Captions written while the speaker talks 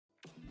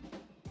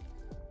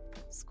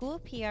School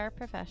PR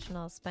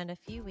professionals spend a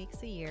few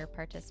weeks a year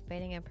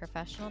participating in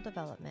professional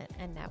development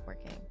and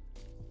networking,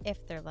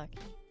 if they're lucky.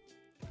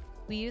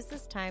 We use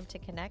this time to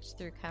connect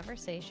through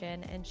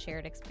conversation and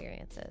shared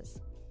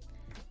experiences.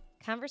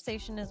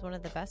 Conversation is one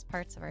of the best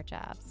parts of our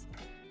jobs,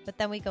 but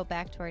then we go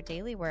back to our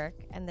daily work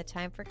and the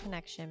time for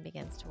connection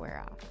begins to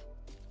wear off.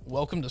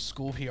 Welcome to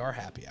School PR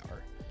Happy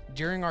Hour.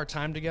 During our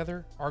time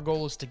together, our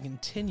goal is to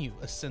continue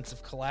a sense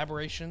of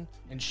collaboration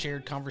and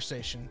shared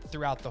conversation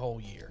throughout the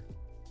whole year.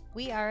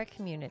 We are a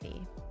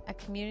community of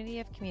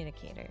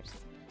communicators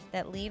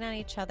that lean on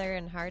each other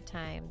in hard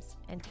times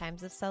and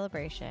times of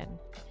celebration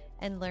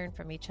and learn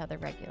from each other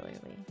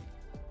regularly.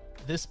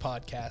 This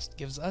podcast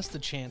gives us the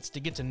chance to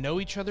get to know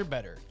each other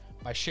better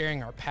by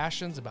sharing our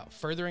passions about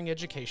furthering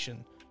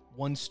education,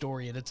 one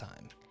story at a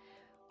time.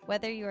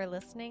 Whether you are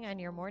listening on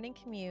your morning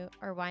commute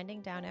or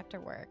winding down after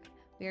work,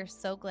 we are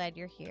so glad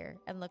you're here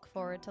and look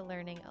forward to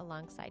learning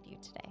alongside you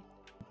today.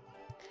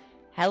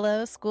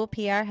 Hello, School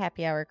PR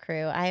Happy Hour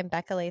crew. I am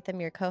Becca,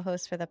 your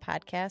co-host for the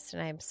podcast,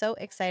 and I am so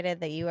excited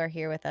that you are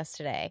here with us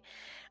today.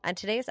 On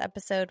today's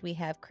episode, we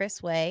have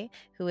Chris Way,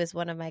 who is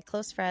one of my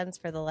close friends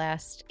for the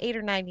last 8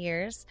 or 9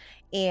 years,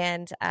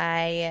 and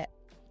I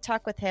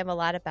talk with him a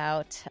lot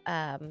about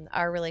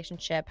our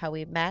relationship, how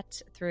we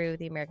met through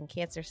the American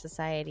Cancer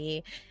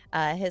Society,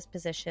 his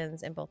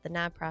positions in both the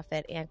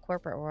nonprofit and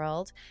corporate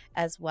world,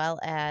 as well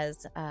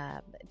as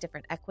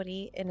different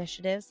equity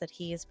initiatives that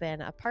he has been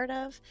a part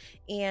of,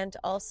 and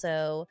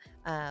also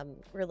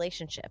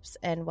relationships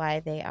and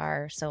why they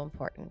are so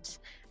important.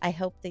 I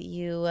hope that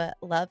you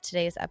love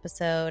today's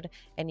episode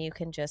and you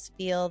can just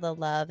feel the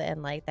love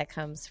and light that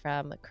comes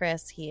from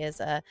Chris. He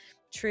is a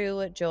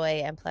true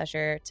joy and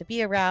pleasure to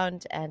be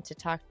around and to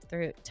talk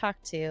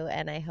to,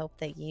 and I hope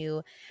that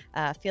you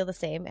feel the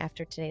same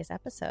after today's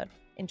episode.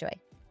 Enjoy.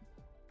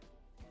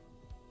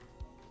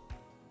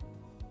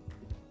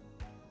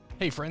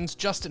 Hey friends,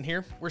 Justin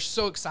here. We're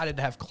so excited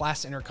to have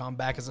Class Intercom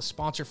back as a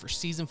sponsor for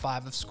Season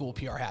 5 of School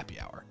PR Happy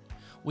Hour.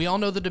 We all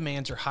know the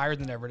demands are higher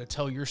than ever to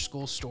tell your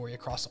school's story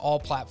across all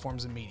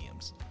platforms and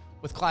mediums.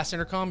 With Class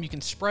Intercom, you can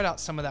spread out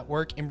some of that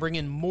work and bring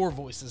in more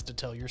voices to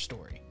tell your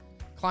story.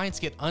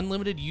 Clients get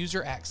unlimited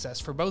user access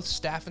for both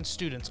staff and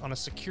students on a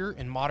secure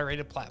and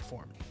moderated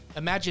platform.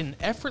 Imagine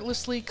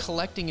effortlessly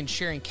collecting and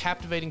sharing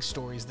captivating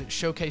stories that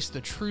showcase the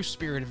true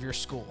spirit of your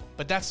school.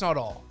 But that's not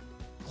all.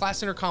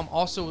 Class Intercom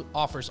also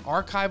offers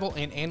archival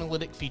and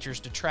analytic features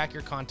to track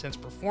your content's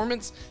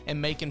performance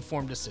and make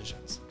informed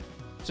decisions.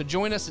 So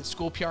join us at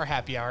School PR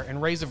Happy Hour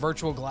and raise a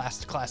virtual glass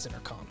to Class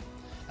Intercom.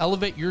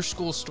 Elevate your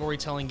school's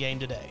storytelling game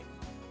today.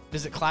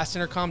 Visit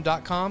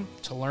classintercom.com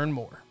to learn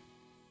more.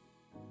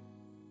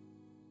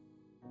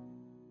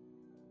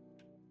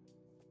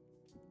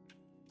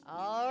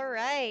 All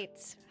right.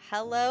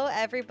 Hello,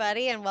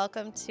 everybody, and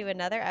welcome to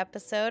another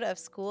episode of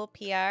School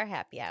PR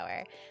Happy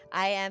Hour.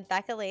 I am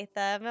Becca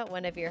Latham,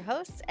 one of your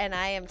hosts, and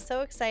I am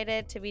so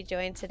excited to be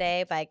joined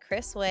today by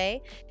Chris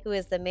Way, who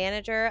is the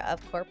Manager of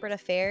Corporate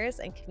Affairs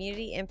and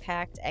Community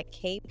Impact at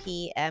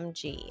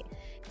KPMG.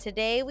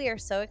 Today, we are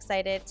so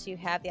excited to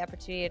have the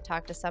opportunity to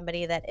talk to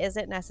somebody that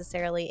isn't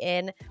necessarily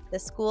in the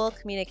school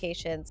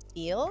communications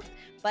field,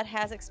 but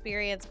has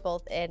experience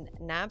both in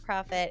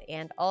nonprofit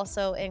and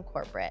also in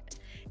corporate.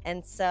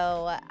 And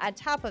so on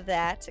top of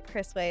that,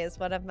 Chris Way is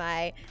one of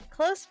my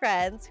close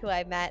friends who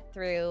I met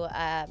through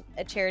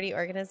a charity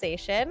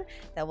organization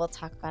that we'll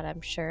talk about,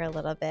 I'm sure, a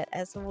little bit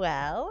as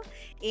well.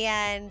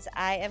 And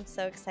I am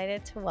so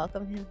excited to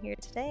welcome him here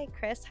today.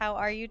 Chris, how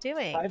are you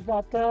doing? Hi,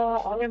 Becca.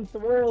 I am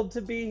thrilled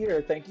to be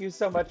here. Thank you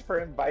so much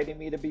for inviting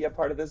me to be a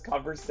part of this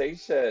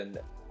conversation.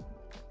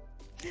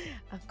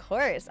 Of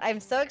course. I'm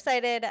so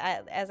excited.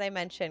 As I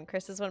mentioned,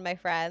 Chris is one of my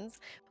friends.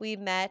 We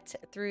met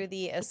through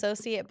the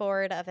Associate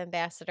Board of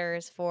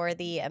Ambassadors for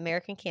the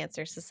American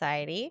Cancer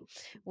Society,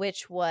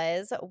 which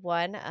was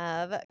one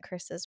of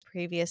Chris's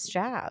previous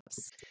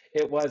jobs.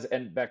 It was,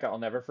 and Becca, I'll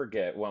never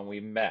forget when we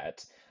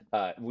met,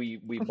 we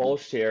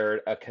both shared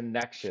a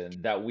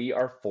connection that we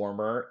are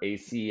former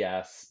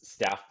ACS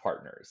staff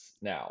partners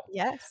now.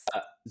 Yes.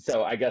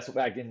 So I guess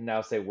I can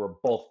now say we're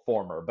both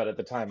former, but at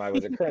the time I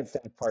was a current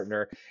staff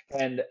partner.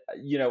 And,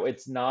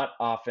 it's not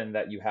often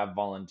that you have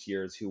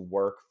volunteers who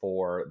work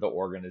for the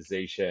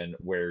organization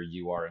where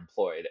you are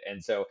employed.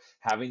 And so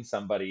having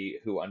somebody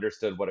who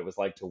understood what it was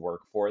like to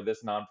work for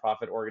this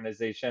nonprofit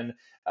organization,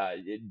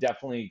 it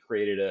definitely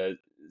created a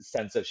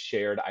sense of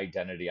shared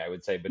identity, I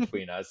would say,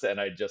 between us. And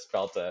I just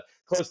felt a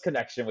close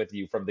connection with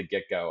you from the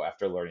get-go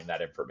after learning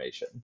that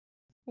information.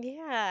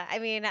 Yeah. I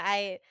mean,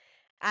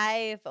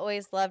 I've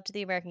always loved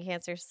the American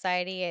Cancer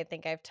Society. I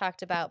think I've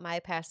talked about my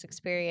past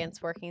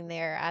experience working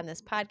there on this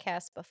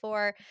podcast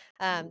before,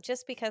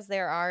 just because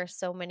there are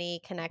so many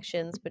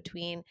connections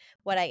between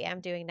what I am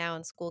doing now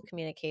in school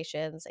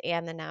communications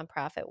and the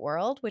nonprofit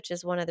world, which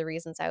is one of the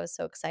reasons I was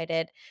so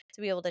excited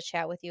to be able to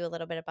chat with you a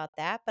little bit about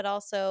that, but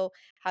also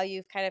how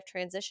you've kind of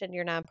transitioned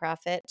your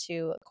nonprofit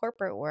to a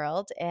corporate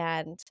world.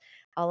 And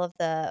all of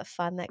the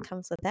fun that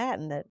comes with that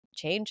and the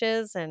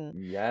changes and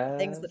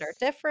things that are Yes.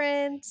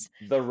 different.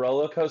 The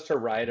roller coaster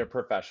ride of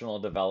professional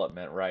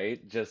development,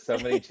 right? Just so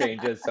many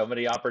changes, so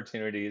many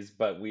opportunities,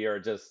 but we are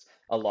just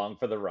along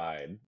for the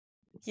ride.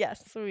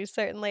 Yes, we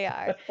certainly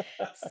are.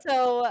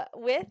 So,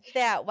 with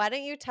that, why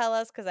don't you tell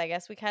us? Because I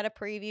guess we kind of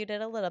previewed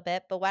it a little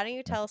bit, but why don't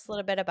you tell us a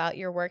little bit about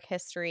your work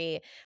history,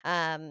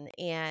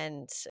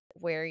 and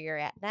where you're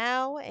at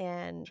now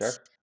and Sure.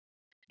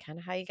 kind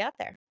of how you got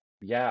there?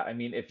 Yeah, I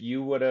mean, if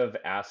you would have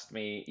asked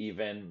me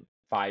even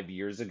 5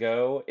 years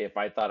ago if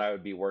I thought I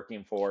would be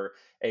working for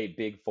a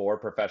big four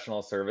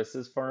professional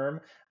services firm,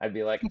 I'd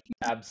be like,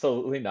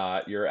 absolutely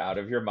not. You're out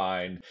of your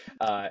mind.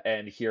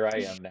 And here I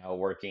am now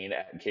working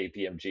at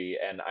KPMG,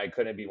 and I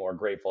couldn't be more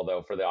grateful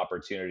though for the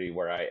opportunity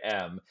where I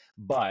am.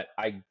 But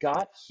I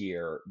got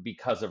here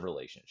because of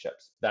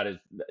relationships. That is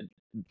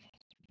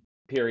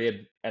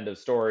period, end of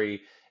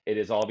story. It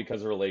is all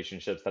because of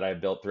relationships that I've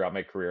built throughout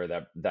my career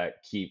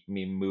that keep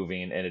me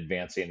moving and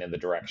advancing in the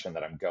direction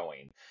that I'm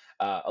going.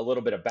 A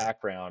little bit of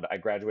background: I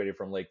graduated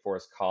from Lake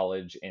Forest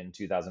College in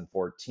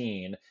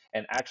 2014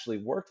 and actually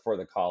worked for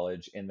the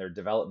college in their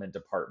development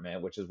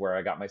department, which is where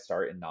I got my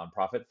start in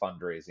nonprofit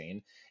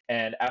fundraising.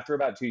 And after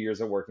about 2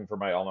 years of working for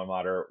my alma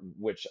mater,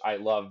 which I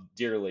love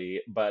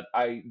dearly, but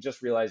I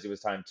just realized it was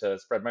time to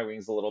spread my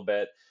wings a little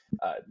bit,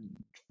 uh,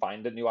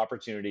 find a new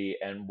opportunity.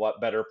 And what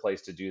better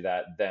place to do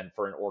that than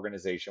for an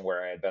organization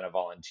where I had been a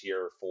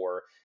volunteer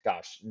for,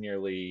 gosh,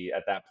 nearly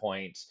at that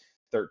point,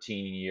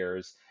 13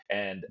 years.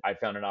 And I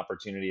found an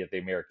opportunity at the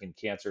American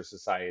Cancer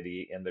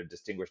Society in their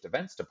Distinguished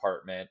Events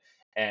Department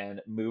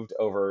and moved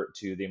over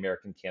to the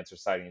American Cancer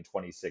Society in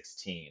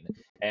 2016.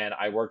 And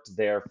I worked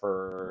there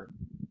for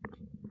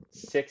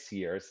 6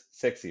 years,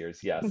 6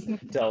 years, yes,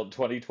 till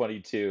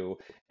 2022,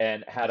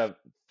 and had a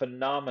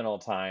phenomenal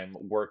time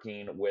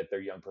working with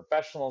their young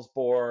professionals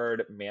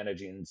board,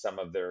 managing some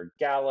of their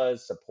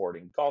galas,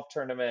 supporting golf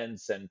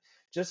tournaments, and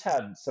just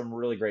had some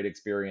really great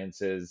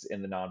experiences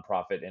in the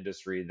nonprofit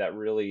industry that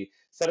really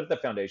set up the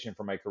foundation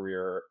for my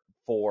career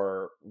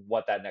for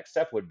what that next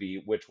step would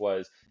be, which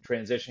was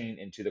transitioning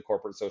into the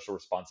corporate social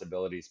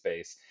responsibility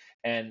space.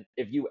 And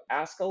if you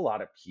ask a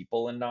lot of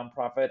people in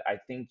nonprofit, I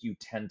think you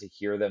tend to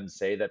hear them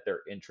say that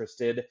they're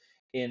interested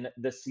in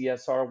the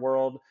CSR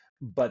world,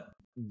 but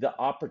the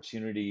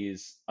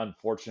opportunities,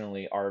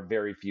 unfortunately, are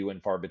very few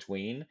and far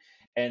between.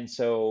 And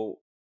so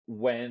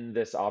when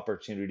this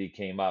opportunity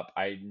came up,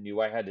 I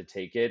knew I had to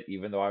take it,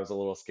 even though I was a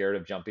little scared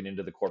of jumping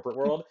into the corporate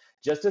world,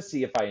 just to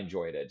see if I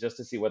enjoyed it, just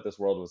to see what this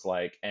world was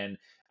like. And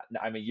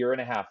I'm a year and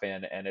a half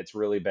in, and it's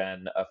really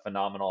been a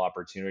phenomenal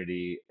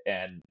opportunity.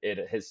 And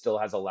it has still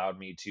has allowed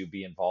me to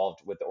be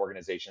involved with the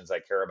organizations I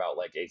care about,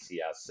 like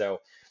ACS.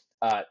 So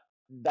uh,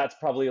 that's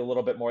probably a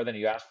little bit more than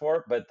you asked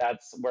for, but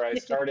that's where I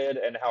started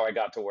and how I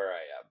got to where I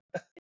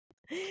am.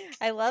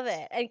 I love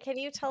it. And can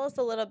you tell us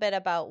a little bit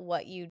about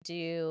what you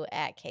do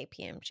at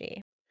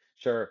KPMG?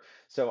 Sure.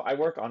 So I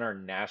work on our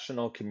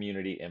national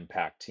community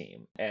impact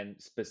team, and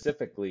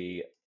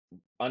specifically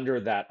under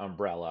that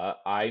umbrella,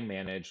 I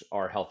manage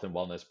our health and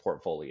wellness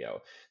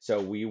portfolio. So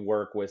we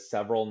work with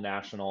several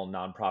national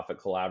nonprofit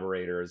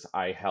collaborators.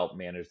 I help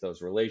manage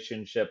those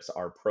relationships,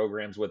 our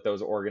programs with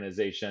those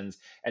organizations,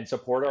 and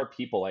support our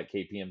people at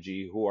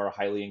KPMG who are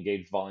highly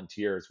engaged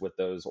volunteers with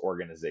those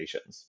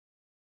organizations.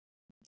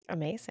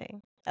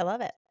 Amazing. I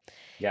love it.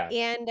 Yeah.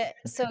 And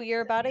so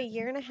you're about a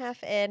year and a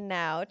half in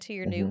now to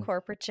your new Mhm.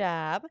 corporate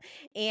job.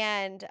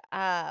 And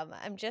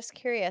I'm just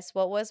curious,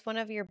 what was one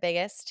of your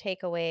biggest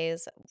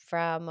takeaways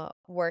from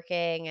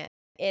working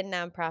in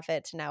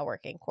nonprofit to now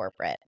working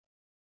corporate?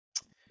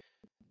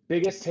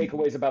 Biggest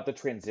takeaways about the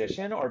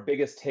transition, or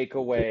biggest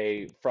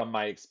takeaway from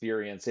my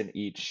experience in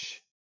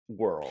each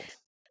world?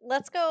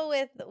 Let's go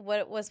with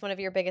what was one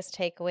of your biggest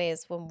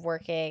takeaways when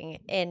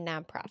working in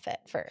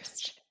nonprofit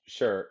first.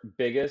 Sure.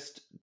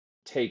 Biggest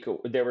take.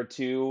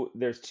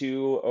 There's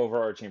two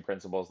overarching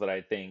principles that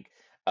I think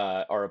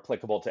are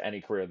applicable to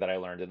any career that I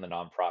learned in the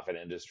nonprofit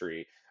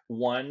industry.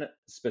 One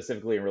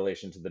specifically in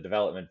relation to the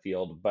development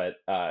field, but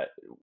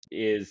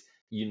is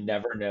you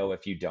never know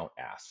if you don't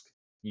ask.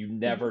 You Mhm.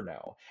 never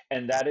know.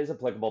 And that is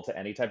applicable to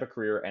any type of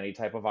career, any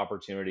type of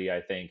opportunity,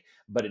 I think.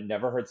 But it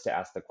never hurts to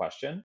ask the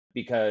question,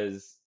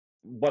 because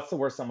what's the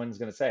worst someone's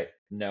going to say?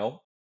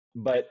 No.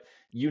 But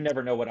you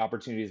never know what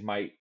opportunities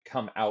might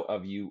come out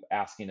of you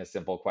asking a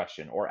simple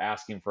question or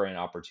asking for an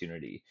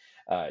opportunity.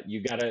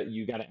 You gotta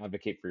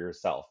advocate for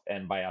yourself,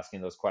 and by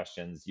asking those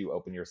questions, you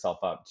open yourself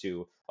up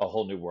to a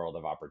whole new world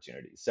of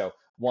opportunities. So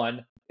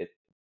one,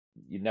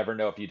 you never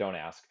know if you don't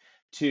ask.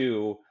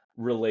 Two,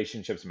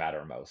 relationships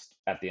matter most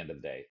at the end of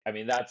the day. I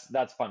mean, that's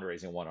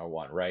fundraising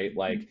 101, right?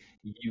 Like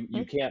you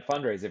Mhm. can't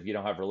fundraise if you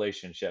don't have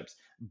relationships.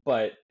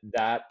 But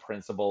that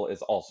principle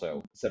is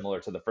also similar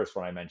to the first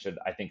one I mentioned,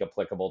 I think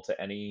applicable to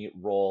any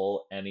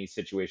role, any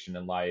situation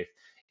in life.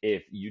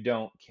 If you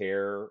don't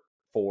care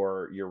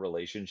for your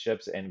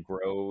relationships and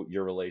grow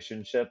your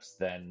relationships,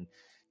 then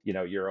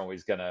you're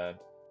always gonna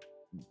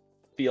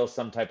feel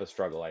some type of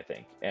struggle, I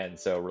think. And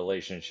so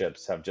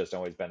relationships have just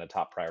always been a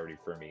top priority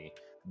for me,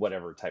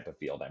 whatever type of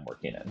field I'm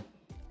working in.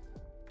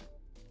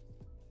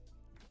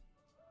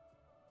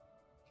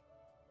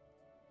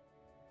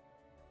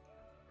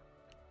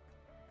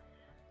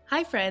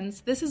 Hi friends,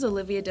 this is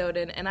Olivia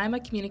Doden and I'm a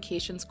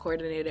communications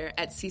coordinator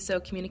at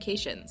CISO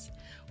Communications.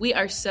 We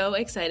are so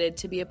excited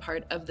to be a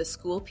part of the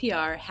School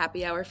PR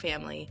Happy Hour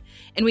family,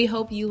 and we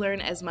hope you learn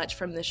as much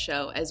from this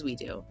show as we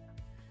do.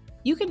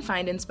 You can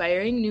find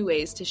inspiring new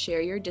ways to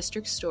share your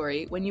district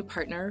story when you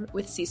partner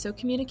with CISO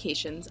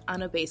Communications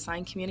on a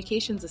baseline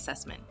communications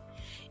assessment.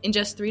 In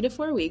just 3 to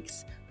 4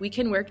 weeks, we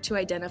can work to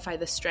identify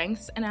the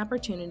strengths and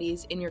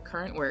opportunities in your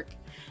current work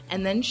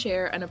and then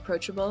share an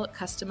approachable,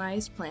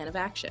 customized plan of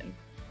action.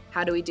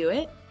 How do we do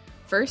it?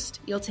 First,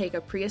 you'll take a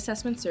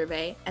pre-assessment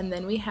survey, and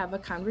then we have a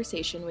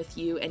conversation with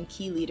you and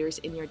key leaders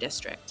in your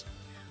district.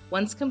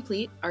 Once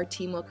complete, our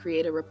team will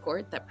create a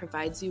report that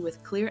provides you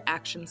with clear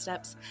action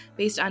steps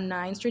based on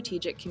 9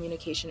 strategic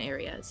communication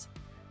areas.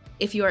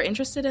 If you are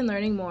interested in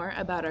learning more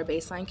about our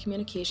baseline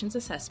communications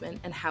assessment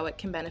and how it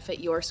can benefit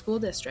your school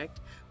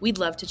district, we'd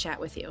love to chat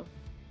with you.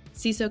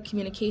 CISO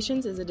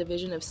Communications is a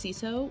division of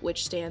CISO,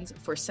 which stands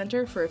for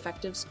Center for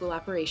Effective School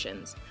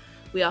Operations.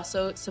 We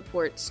also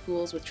support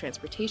schools with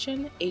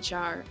transportation,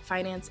 HR,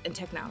 finance, and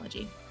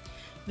technology.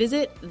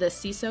 Visit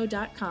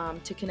theciso.com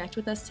to connect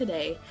with us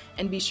today,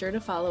 and be sure to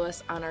follow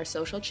us on our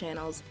social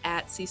channels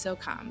at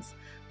CISOComms.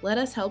 Let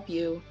us help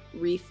you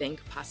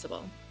rethink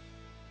possible.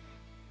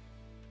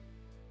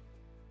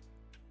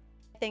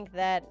 I think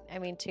that,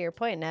 to your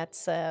point,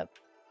 that's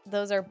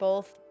those are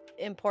both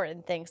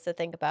important things to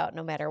think about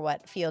no matter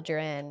what field you're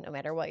in, no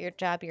matter what your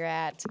job you're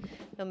at,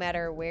 no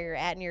matter where you're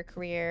at in your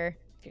career.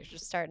 If you're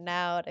just starting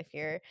out, if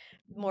you're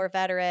more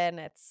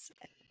veteran,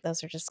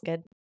 those are just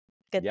good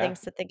Yeah, things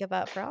to think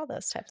about for all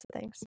those types of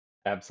things.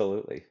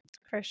 absolutely.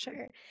 For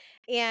sure.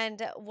 And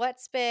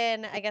what's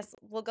been, I guess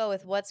we'll go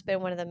with what's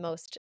been one of the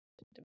most,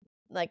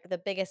 like, the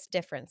biggest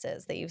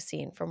differences that you've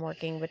seen from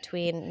working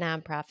between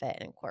nonprofit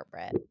and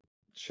corporate?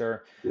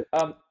 Sure.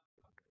 Um,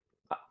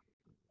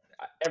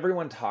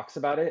 Everyone talks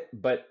about it,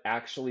 but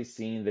actually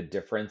seeing the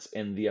difference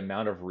in the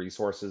amount of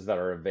resources that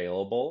are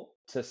available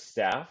to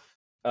staff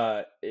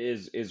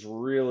is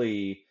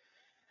really,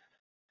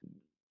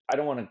 I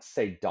don't want to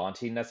say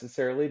daunting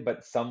necessarily,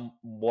 but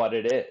somewhat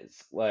it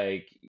is.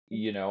 Like,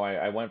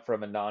 I went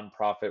from a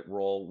nonprofit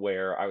role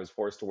where I was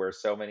forced to wear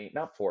so many,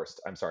 not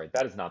forced, I'm sorry,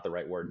 that is not the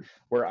right word,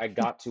 where I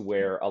got to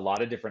wear a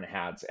lot of different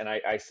hats. And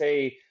I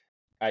say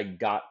I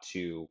got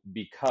to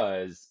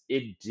because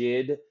it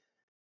did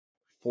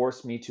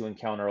forced me to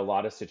encounter a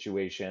lot of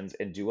situations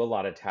and do a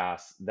lot of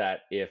tasks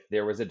that if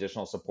there was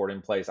additional support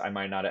in place, I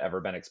might not have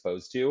ever been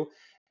exposed to.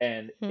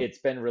 And Mhm. it's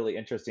been really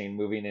interesting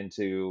moving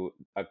into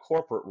a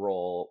corporate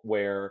role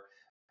where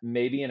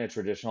maybe in a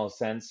traditional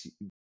sense,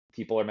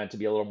 people are meant to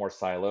be a little more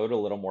siloed, a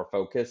little more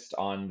focused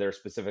on their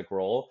specific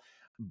role.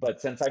 But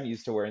since I'm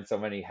used to wearing so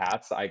many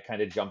hats, I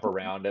kind of jump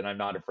around and I'm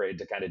not afraid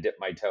to kind of dip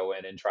my toe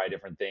in and try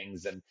different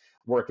things and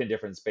work in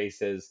different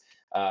spaces.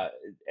 Uh,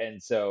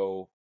 and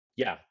so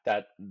yeah,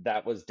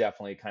 that was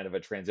definitely kind of a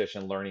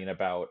transition learning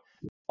about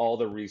all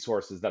the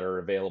resources that are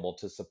available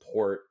to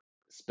support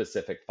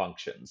specific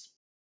functions.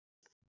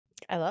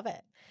 I love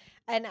it.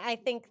 And I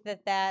think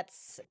that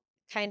that's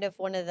kind of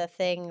one of the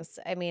things,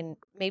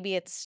 maybe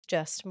it's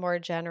just more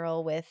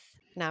general with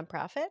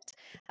nonprofit,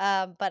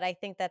 but I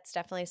think that's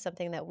definitely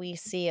something that we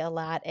see a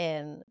lot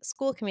in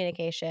school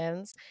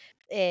communications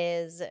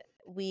is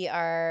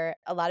a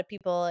lot of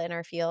people in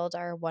our field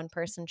are one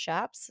person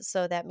shops.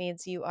 So that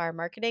means you are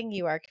marketing,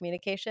 you are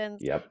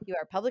communications, Yep. you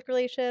are public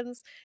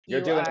relations, You're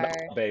you doing it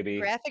are all, baby.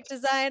 graphic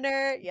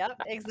designer. Yep,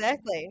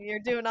 exactly. You're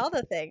doing all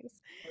the things.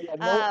 Yeah,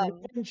 no Um,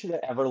 one should have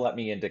ever let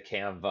me into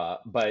Canva,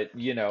 but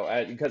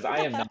because I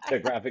am not a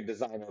graphic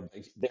designer,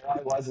 but there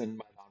I was in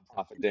my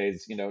nonprofit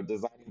days,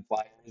 designing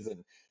flyers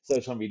and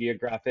social media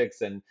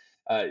graphics, and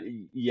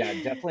yeah,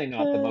 definitely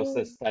not the most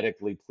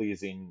aesthetically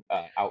pleasing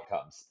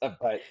outcomes.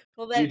 But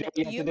Well, you then do what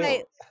you have to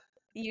do.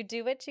 you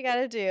do what you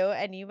gotta do,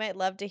 and you might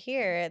love to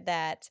hear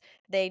that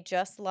they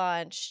just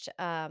launched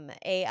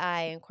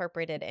AI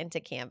incorporated into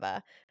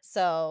Canva.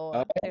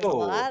 So there's a Oh,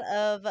 lot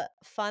of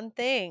fun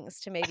things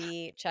to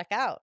maybe check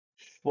out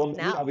well,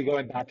 maybe I'll now. be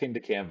going back into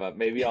Canva.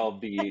 Maybe I'll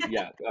be,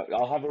 yeah,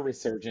 I'll have a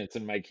resurgence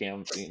in my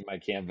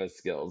Canvas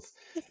skills.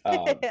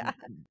 Uh, Yeah,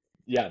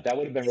 yeah, that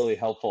would have been really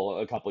helpful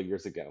a couple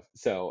years ago.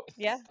 So,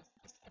 yeah,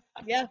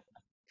 yeah.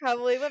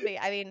 Probably would be.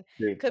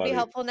 dude, Could be funny.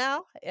 helpful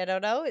now. I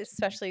don't know.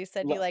 Especially you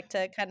said you Well, like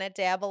to kind of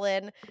dabble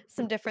in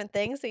some different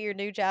things at your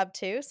new job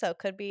too. So it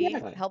could be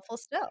yeah. helpful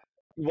still.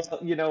 Well,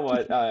 you know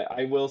what?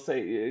 I will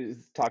say,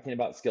 is talking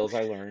about skills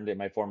I learned in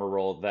my former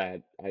role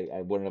that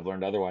I wouldn't have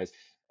learned otherwise.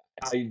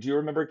 I do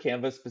remember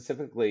Canva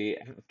specifically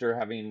after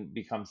having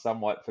become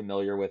somewhat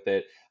familiar with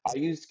it. I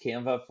used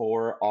Canva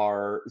for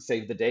our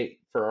save the date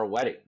for our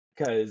wedding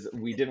because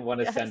we didn't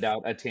want to send Yes.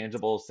 out a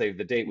tangible save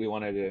the date. We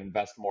wanted to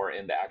invest more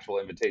in the actual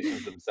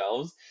invitations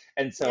themselves.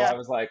 And so I Yeah.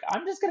 was like,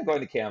 I'm just going to go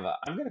into Canva.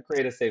 I'm going to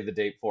create a save the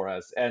date for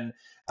us. And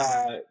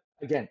uh,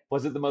 Again,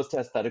 was it the most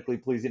aesthetically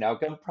pleasing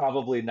outcome?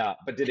 Probably not.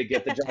 But did it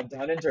get the job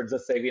done in terms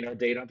of saving our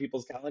date on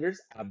people's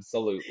calendars?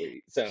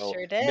 Absolutely. So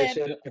Sure did.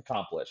 mission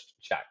accomplished.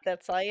 Check.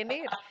 That's all you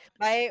need.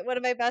 My one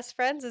of my best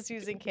friends is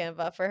using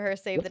Canva for her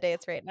save the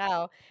dates right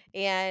now,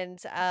 and,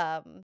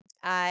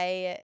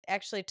 I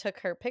actually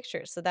took her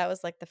pictures, so that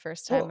was, like, the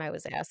first time Oh, I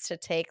was asked to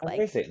take, like,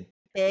 amazing.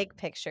 big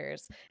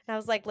pictures, and I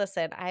was like,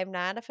 "Listen, I'm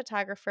not a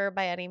photographer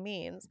by any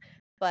means,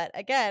 but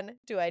again,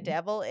 do I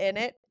dabble in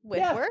it with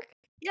Yeah, work?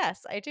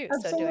 Yes, I do.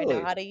 So do I know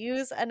absolutely. how to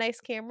use a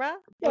nice camera? I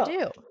Well, do,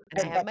 and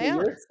I and have Becca,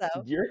 my own,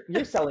 so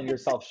you're selling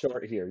yourself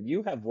short here.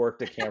 You have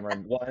worked a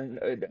camera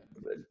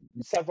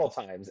several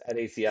times at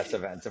ACS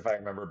events, if I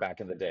remember back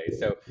in the day.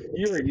 So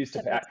you were used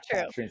to that is true.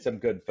 capturing some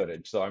good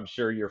footage. So I'm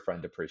sure your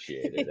friend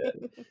appreciated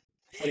it.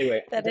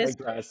 Anyway, I That is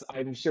true. digress.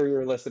 I'm sure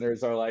your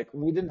listeners are like,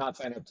 we did not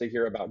sign up to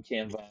hear about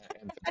Canva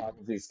and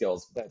photography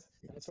skills, but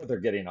that's what they're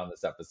getting on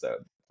this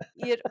episode.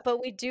 But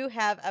we do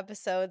have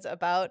episodes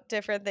about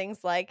different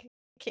things like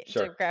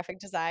Sure. graphic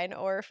design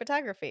or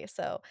photography.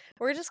 So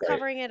we're just Great.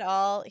 cumuling it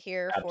all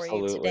here for you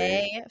Absolutely.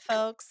 today,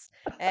 folks,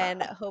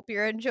 and hope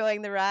you're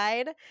enjoying the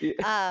ride.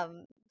 Yeah.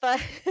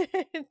 But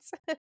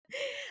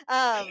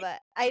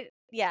I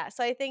yeah,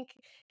 so I think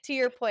to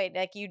your point,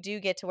 like you do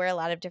get to wear a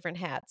lot of different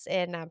hats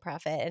in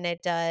nonprofit, and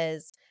it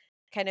does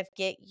kind of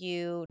get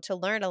you to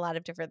learn a lot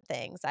of different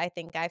things. I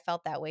think I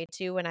felt that way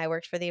too when I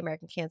worked for the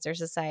American Cancer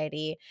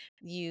Society.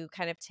 You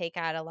kind of take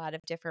on a lot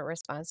of different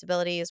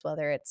responsibilities,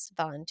 whether it's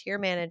volunteer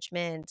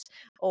management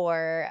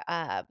or,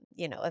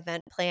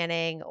 event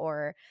planning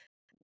or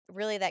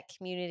really that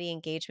community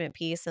engagement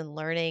piece and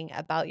learning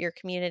about your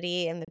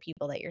community and the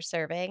people that you're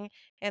serving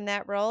in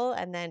that role.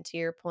 And then to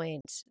your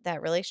point,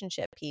 that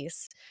relationship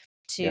piece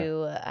Yeah.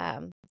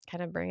 to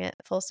kind of bring it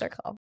full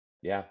circle.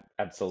 Yeah.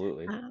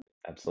 Absolutely. Uh,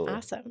 Absolutely.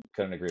 awesome.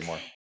 Couldn't agree more.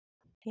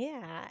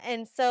 Yeah.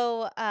 And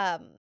so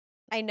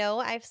I know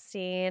I've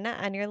seen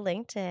on your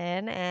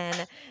LinkedIn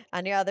and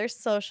on your other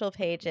social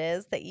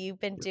pages that you've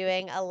been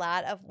doing a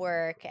lot of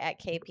work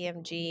at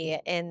KPMG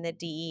in the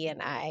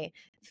DE&I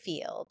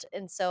field.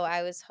 And so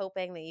I was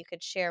hoping that you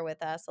could share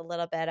with us a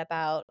little bit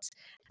about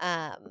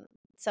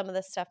some of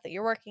the stuff that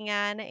you're working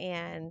on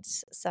and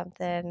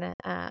something,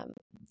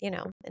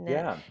 in the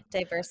Yeah.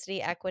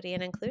 diversity, equity,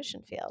 and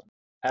inclusion field.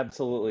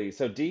 Absolutely.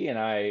 So D and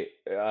I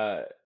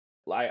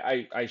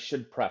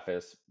should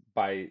preface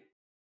by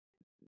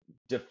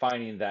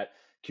defining that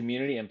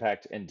community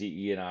impact and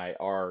DE&I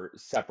are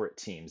separate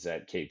teams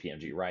at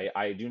KPMG, right?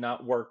 I do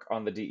not work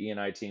on the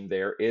DE&I team.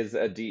 There is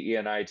a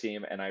DE&I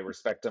team, and I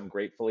respect them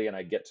gratefully, and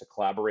I get to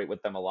collaborate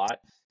with them a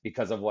lot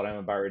because of what I'm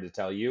about to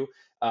tell you.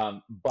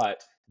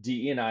 But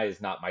DE&I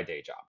is not my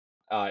day job.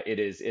 It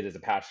is a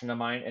passion of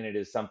mine, and it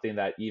is something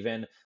that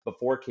even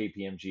before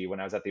KPMG, when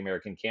I was at the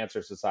American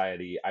Cancer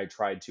Society, I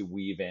tried to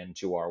weave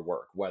into our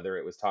work, whether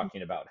it was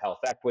talking about health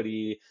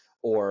equity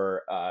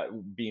or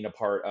being a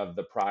part of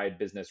the Pride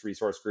Business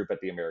Resource Group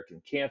at the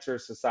American Cancer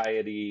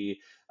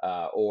Society,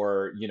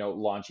 or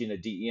launching a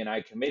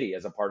DE&I committee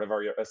as a part of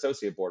our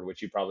associate board,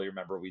 which you probably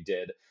remember we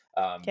did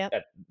Yep.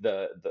 at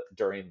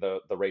during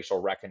the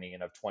racial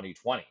reckoning of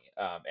 2020,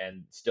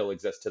 and still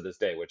exists to this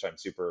day, which I'm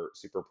super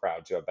super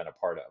proud to have been a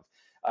part of.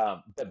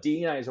 But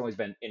DE&I has always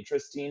been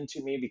interesting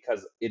to me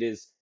because it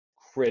is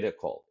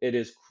critical. It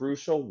is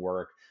crucial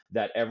work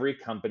that every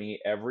company,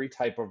 every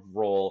type of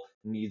role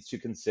needs to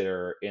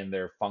consider in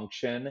their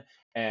function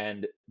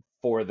and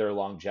for their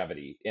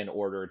longevity in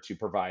order to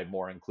provide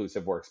more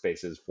inclusive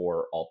workspaces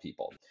for all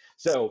people.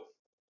 So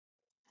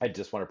I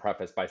just want to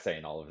preface by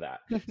saying all of that.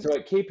 So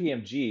at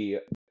KPMG,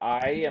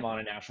 I am on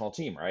a national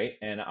team, right?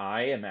 And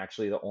I am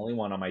actually the only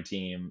one on my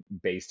team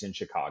based in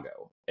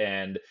Chicago.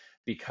 And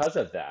because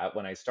of that,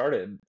 when I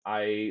started,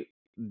 I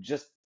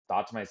just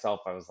thought to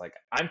myself, I was like,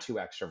 I'm too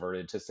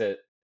extroverted to sit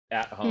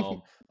at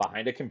home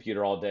behind a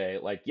computer all day.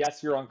 Like,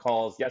 yes, you're on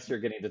calls. Yes, you're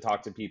getting to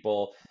talk to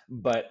people.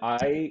 But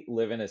I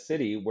live in a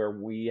city where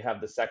we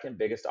have the second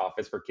biggest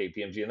office for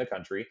KPMG in the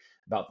country,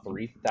 about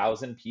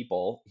 3,000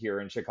 people here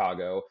in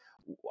Chicago.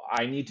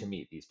 I need to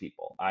meet these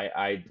people.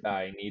 I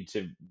need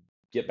to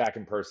get back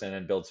in person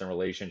and build some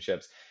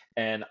relationships.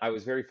 And I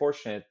was very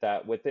fortunate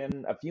that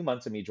within a few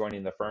months of me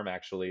joining the firm,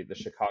 actually, the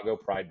Chicago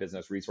Pride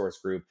Business Resource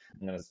Group,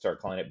 I'm going to start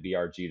calling it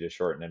BRG to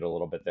shorten it a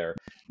little bit there.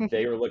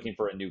 They were looking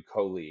for a new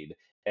co-lead.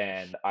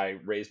 And I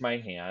raised my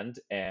hand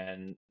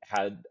and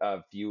had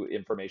a few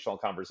informational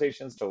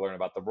conversations to learn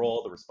about the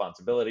role, the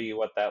responsibility,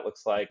 what that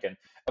looks like. And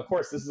of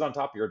course, this is on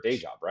top of your day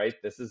job, right?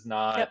 This is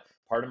not Yep.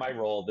 part of my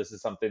role. This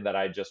is something that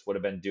I just would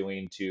have been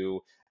doing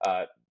to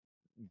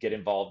get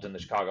involved in the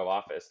Chicago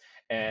office.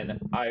 And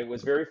I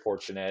was very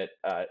fortunate.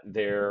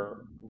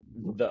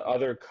 The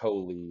other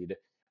co-lead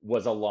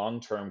was a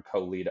long-term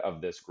co-lead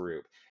of this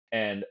group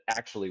and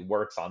actually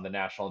works on the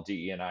national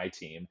DE&I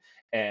team.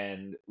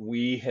 And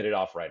we hit it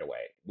off right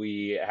away.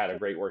 We had a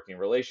great working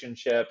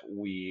relationship.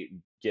 I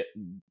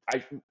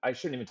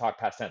shouldn't even talk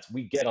past tense.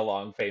 We get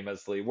along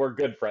famously. We're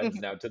good friends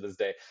now to this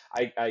day.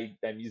 I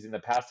am using the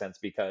past tense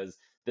because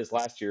this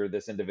last year,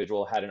 this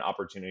individual had an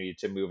opportunity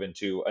to move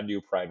into a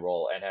new Pride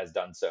role and has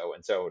done so.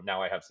 And so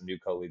now I have some new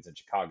co-leads in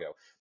Chicago.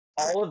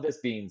 all of this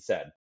being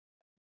said,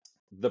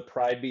 the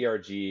Pride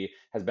BRG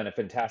has been a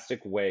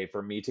fantastic way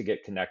for me to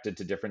get connected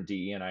to different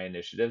DE&I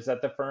initiatives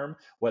at the firm,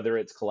 whether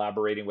it's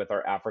collaborating with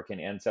our African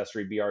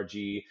Ancestry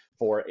BRG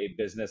for a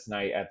business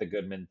night at the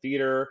Goodman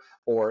Theater,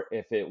 or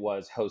if it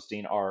was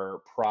hosting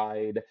our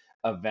Pride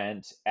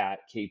event at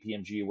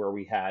KPMG where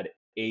we had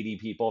 80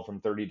 people from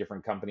 30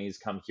 different companies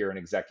come hear an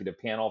executive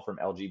panel from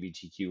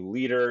LGBTQ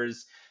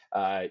leaders.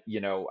 I'm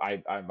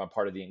a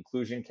part of the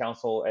Inclusion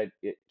Council at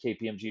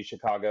KPMG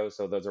Chicago.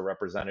 So those are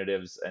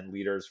representatives and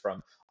leaders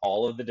from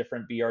all of the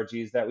different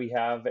BRGs that we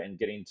have and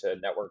getting to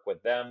network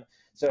with them.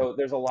 So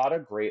there's a lot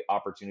of great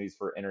opportunities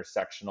for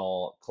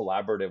intersectional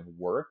collaborative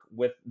work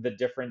with the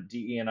different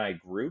DE&I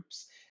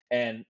groups.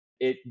 And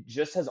it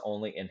just has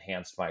only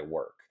enhanced my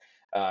work.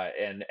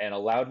 And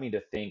allowed me to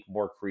think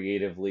more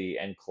creatively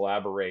and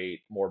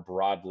collaborate more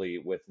broadly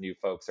with new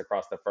folks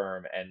across the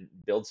firm and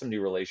build some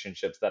new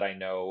relationships that I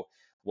know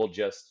will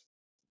just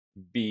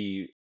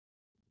be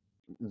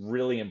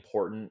really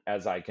important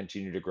as I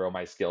continue to grow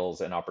my skills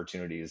and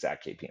opportunities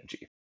at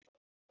KPMG.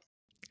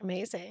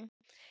 Amazing.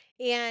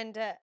 And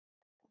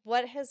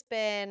what has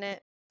been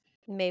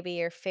maybe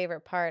your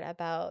favorite part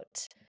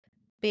about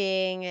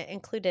being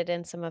included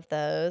in some of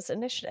those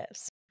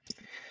initiatives?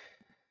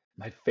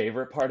 My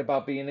favorite part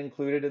about being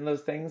included in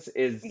those things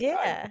is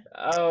Yeah.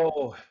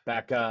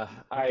 Becca,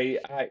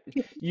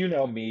 you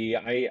know me.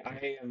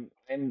 I'm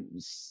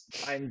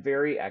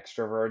very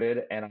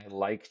extroverted, and I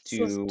like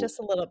So to just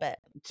a little bit.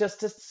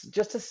 just to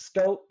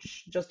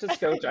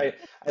scotch.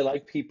 I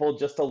like people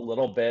just a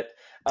little bit,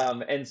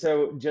 and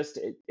so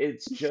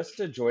it's just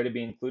a joy to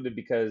be included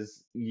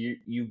because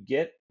you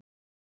get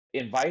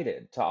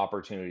invited to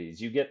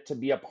opportunities. You get to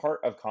be a part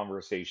of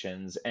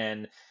conversations,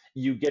 and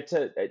you get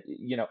to,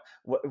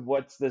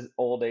 what's this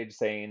old age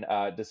saying?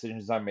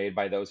 Decisions are made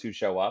by those who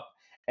show up.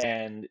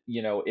 And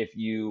if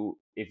you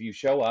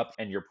show up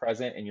and you're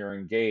present and you're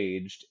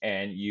engaged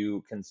and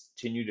you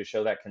continue to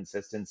show that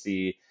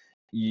consistency,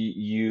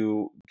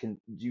 you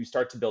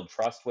start to build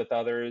trust with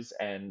others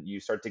and you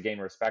start to gain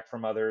respect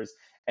from others,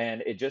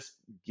 and it just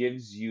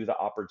gives you the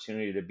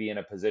opportunity to be in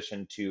a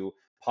position to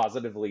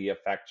positively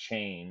affect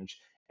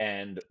change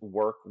and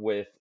work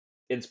with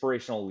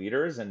inspirational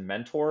leaders and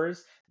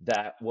mentors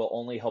that will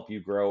only help you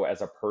grow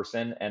as a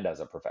person and as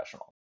a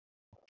professional.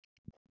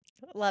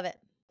 Love it.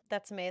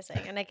 That's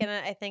amazing. And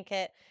I think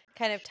it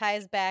kind of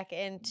ties back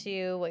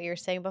into what you were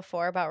saying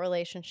before about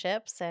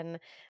relationships and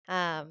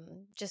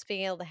just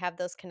being able to have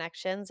those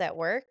connections at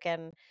work.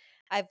 And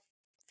I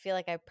feel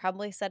like I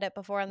probably said it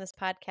before on this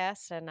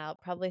podcast, and I'll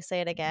probably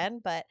say it again,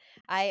 but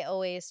I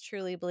always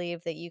truly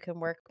believe that you can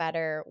work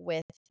better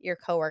with your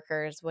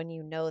coworkers when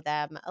you know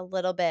them a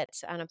little bit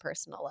on a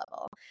personal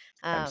level.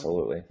 Um,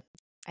 Absolutely.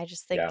 I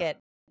just think Yeah.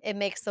 it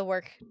makes the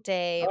work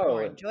day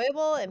more Oh,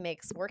 enjoyable. It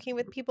makes working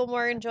with people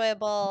more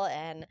enjoyable,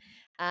 and it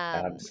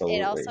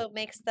absolutely. also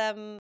makes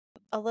them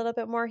a little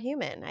bit more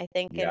human. I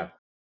think Yeah.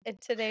 in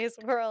today's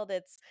world,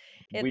 We it's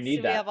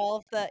need we have that. all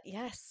of the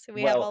yes,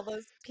 we have Well, all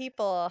those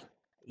people.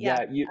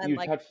 Yeah, yeah, you and you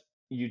like touch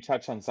you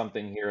touch on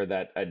something here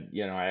that I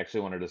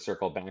actually wanted to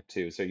circle back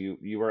to. So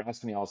you were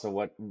asking me also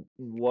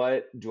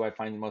what do I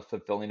find most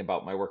fulfilling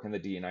about my work in the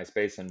D&I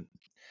space, and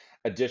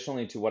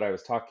additionally to what I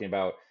was talking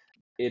about,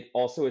 it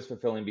also is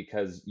fulfilling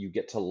because you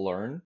get to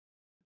learn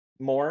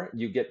more.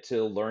 You get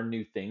to learn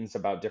new things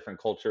about different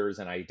cultures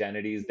and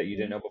identities that you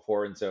didn't Mhm. know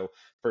before. And so,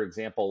 for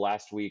example,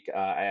 last week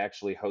I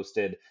actually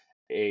hosted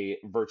a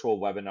virtual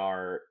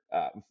webinar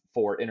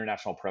for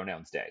International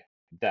Pronouns Day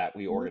that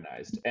we Mhm.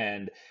 organized.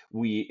 And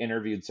we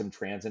interviewed some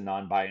trans and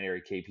non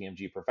binary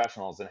KPMG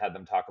professionals and had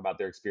them talk about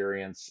their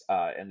experience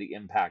and the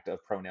impact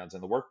of pronouns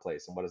in the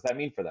workplace and what does that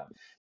mean for them.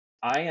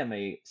 I am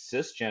a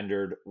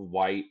cisgendered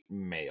white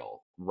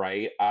male,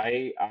 right?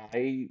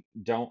 I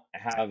don't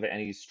have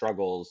any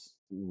struggles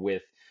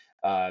with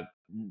uh,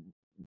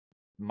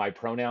 my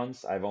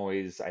pronouns. I've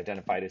always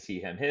identified as he,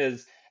 him,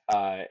 his,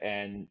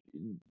 and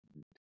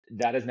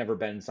that has never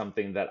been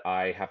something that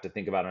I have to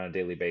think about on a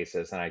daily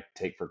basis and I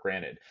take for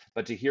granted.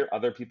 But to hear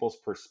other people's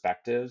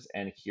perspectives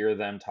and hear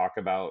them talk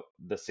about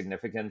the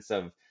significance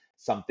of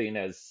something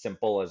as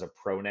simple as a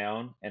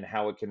pronoun and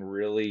how it can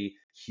really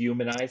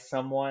humanize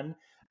someone,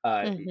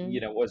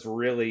 Mhm. was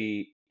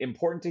really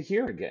important to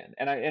hear again,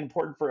 and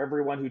important for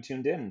everyone who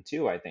tuned in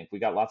too. I think we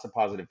got lots of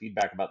positive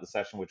feedback about the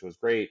session, which was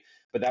great.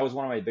 But that was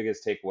one of my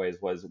biggest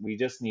takeaways: was we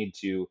just need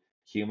to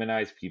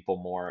humanize people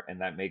more,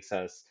 and that makes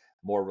us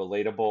more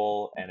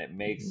relatable and it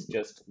makes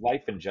just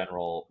life in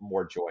general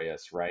more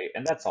joyous, right?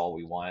 And that's all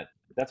we want.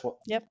 That's what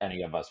Yep.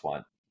 any of us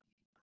want.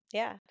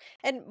 Yeah.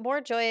 And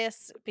more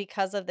joyous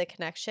because of the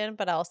connection,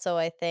 but also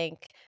I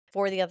think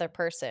for the other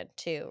person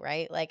too,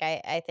 right? Like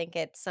I think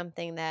it's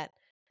something that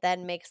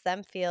then makes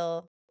them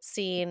feel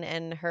seen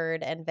and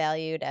heard and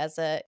valued as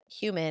a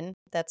human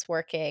that's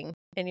working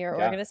in your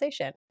Yeah.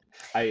 organization.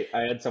 I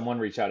had someone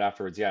reach out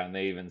afterwards, yeah, and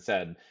they even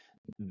said,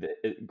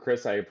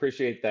 Chris, I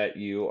appreciate that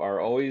you are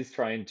always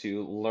trying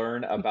to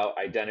learn about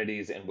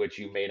identities in which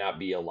you may not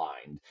be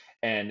aligned.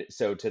 And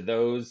so, to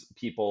those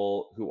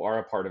people who are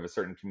a part of a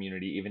certain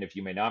community, even if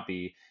you may not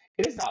be,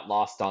 it is not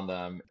lost on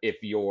them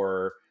if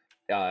you're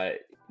uh,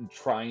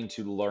 trying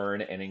to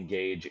learn and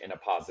engage in a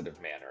positive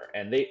manner.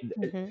 And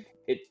Hmm.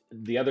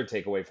 the other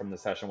takeaway from the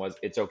session was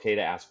it's okay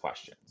to ask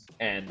questions,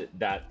 and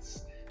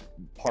that's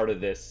part of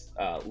this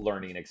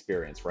learning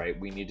experience, right?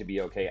 We need to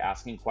be okay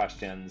asking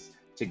questions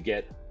to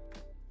get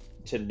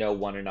to know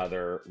one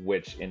another,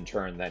 which in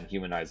turn then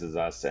humanizes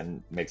us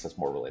and makes us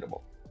more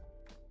relatable.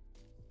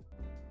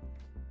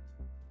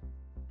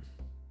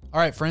 All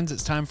right, friends,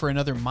 it's time for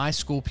another My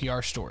School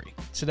PR story.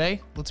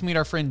 Today, let's meet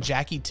our friend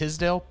Jackie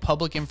Tisdale,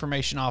 Public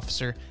Information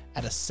Officer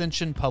at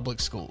Ascension Public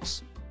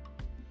Schools.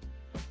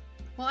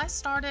 Well, I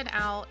started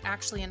out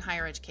actually in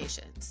higher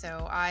education.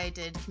 So I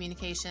did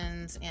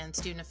communications and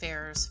student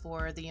affairs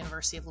for the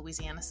University of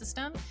Louisiana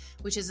system,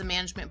 which is a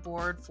management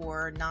board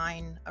for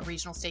 9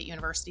 regional state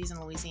universities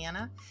in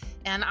Louisiana.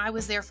 And I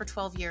was there for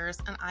 12 years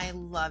and I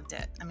loved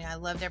it. I mean, I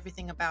loved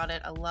everything about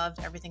it. I loved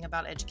everything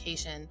about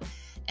education.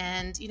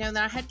 And, then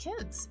I had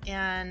kids.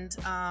 And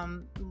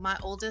my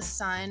oldest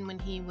son, when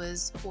he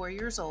was 4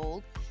 years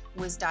old,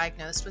 was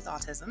diagnosed with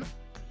autism.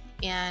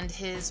 And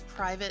his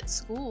private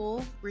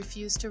school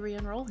refused to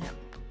re-enroll him.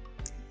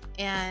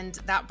 And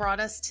that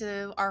brought us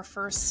to our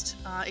first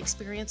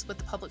experience with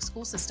the public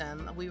school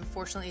system. We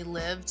fortunately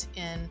lived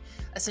in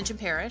Ascension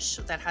Parish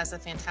that has a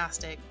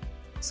fantastic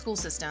school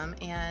system,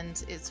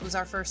 and it was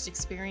our first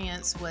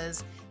experience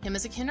was him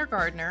as a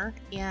kindergartner,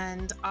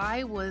 and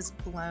I was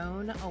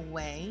blown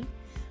away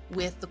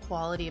with the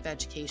quality of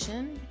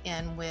education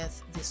and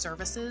with the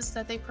services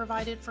that they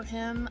provided for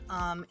him.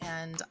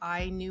 And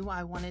I knew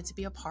I wanted to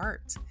be a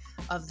part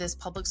of this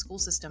public school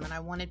system, and I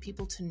wanted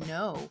people to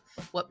know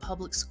what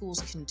public schools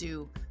can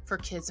do for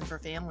kids and for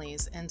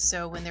families. And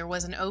so when there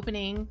was an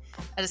opening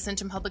at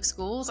Ascension Public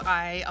Schools,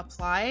 I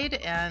applied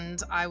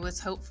and I was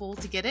hopeful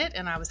to get it,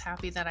 and I was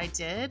happy that I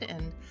did.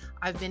 And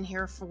I've been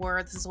here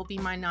this will be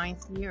my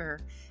 9th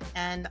year,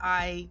 and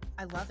I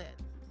love it.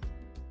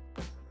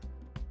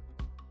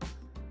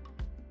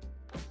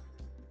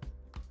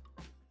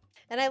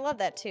 And I love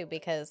that too,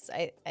 because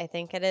I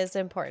think it is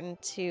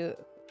important to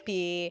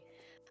be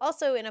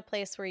also in a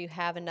place where you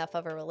have enough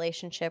of a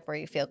relationship where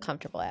you feel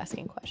comfortable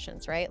asking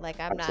questions, right? Like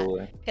I'm not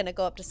Absolutely. going to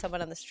go up to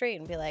someone on the street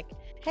and be like,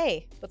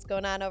 hey, what's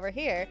going on over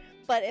here?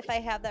 But if I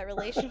have that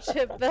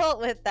relationship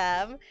built with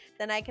them,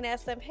 then I can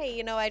ask them,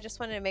 hey, I just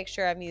wanted to make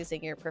sure I'm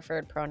using your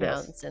preferred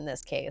pronouns in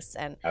this case.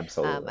 And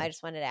Absolutely. I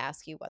just wanted to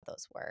ask you what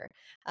those were.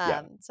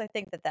 Yeah. So I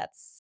think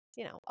that's,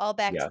 all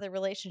back Yeah. to the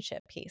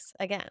relationship piece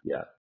again.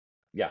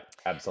 Yeah,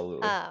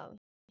 absolutely.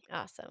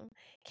 Awesome.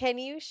 Can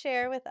you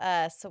share with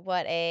us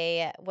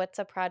what's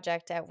a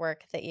project at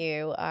work that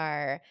you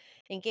are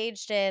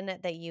engaged in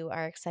that you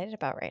are excited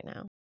about right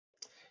now?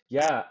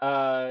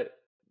 Yeah,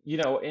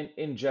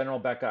 in general,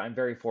 Becca, I'm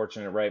very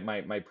fortunate, right?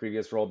 My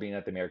previous role being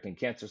at the American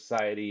Cancer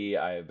Society,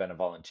 I've been a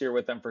volunteer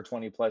with them for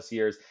 20 plus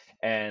years,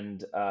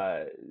 and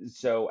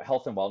so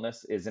health and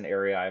wellness is an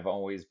area I've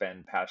always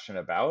been passionate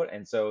about.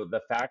 And so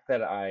the fact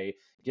that I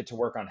get to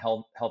work on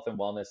health and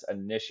wellness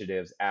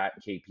initiatives at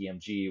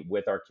KPMG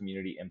with our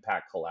community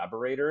impact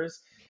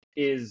collaborators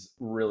is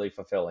really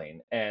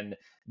fulfilling. And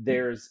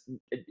there's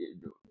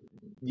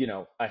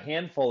a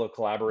handful of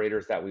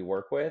collaborators that we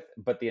work with,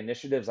 but the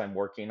initiatives I'm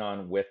working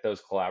on with those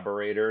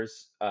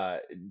collaborators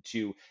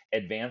to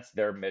advance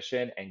their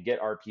mission and get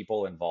our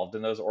people involved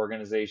in those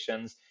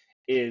organizations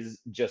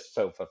is just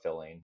so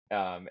fulfilling.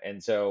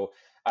 And so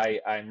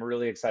I'm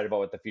really excited about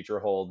what the future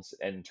holds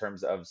in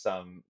terms of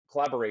some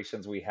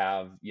collaborations we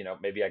have.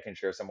 Maybe I can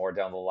share some more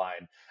down the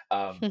line,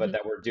 but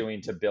that we're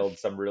doing to build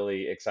some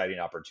really exciting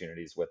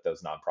opportunities with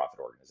those nonprofit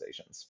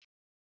organizations.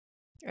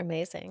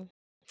 Amazing.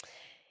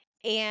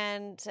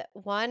 And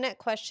one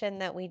question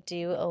that we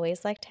do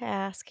always like to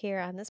ask here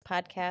on this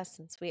podcast,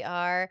 since we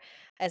are,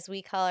 as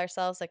we call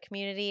ourselves, a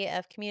community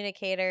of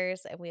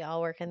communicators and we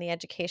all work in the I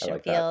education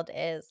like that. field,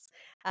 is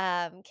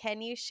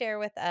can you share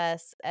with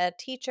us a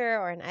teacher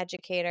or an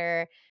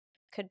educator,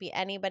 could be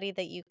anybody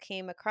that you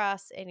came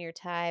across in your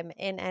time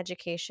in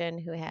education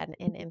who had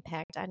an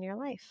impact on your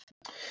life?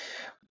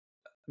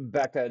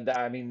 Becca,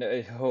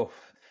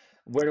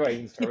 where do I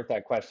even start with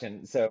that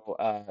question?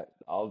 So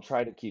I'll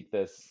try to keep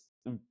this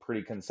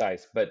pretty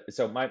concise. But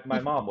so my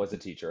mom was a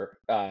teacher,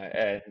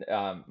 and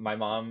my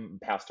mom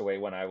passed away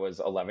when I was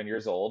 11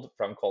 years old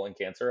from colon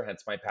cancer,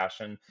 hence my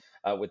passion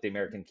with the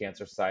American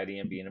Cancer Society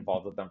and being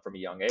involved with them from a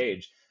young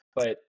age.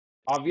 But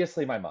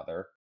obviously, my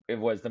mother, it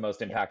was the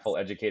most impactful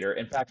Yes. educator.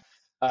 In fact,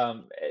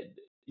 um,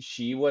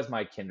 she was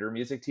my kinder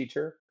music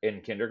teacher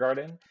in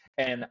kindergarten,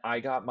 and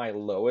I got my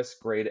lowest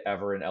grade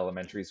ever in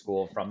elementary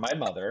school from my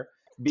mother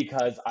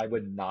because I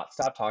would not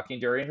stop talking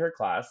during her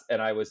class.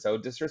 And I was so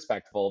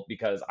disrespectful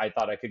because I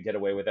thought I could get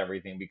away with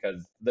everything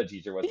because the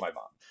teacher was my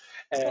mom.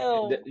 And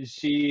Oh.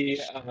 she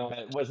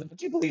wasn't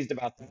too pleased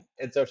about that.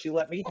 And so she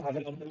let me have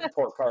it on the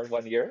report card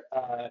one year,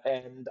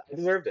 and I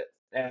deserved it.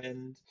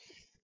 And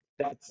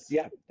that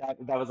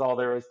was all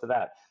there is to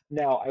that.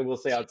 Now, I will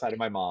say outside of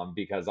my mom,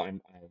 because I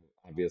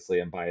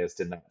obviously am biased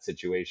in that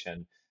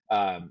situation,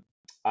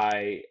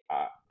 I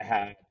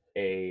had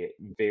a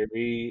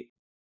very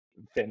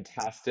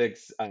fantastic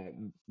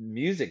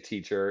music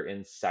teacher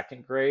in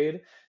second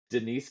grade,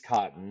 Denise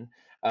Cotton.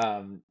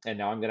 And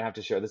now I'm going to have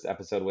to share this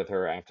episode with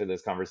her after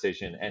this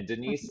conversation. And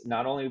Denise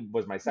not only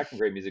was my second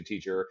grade music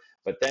teacher,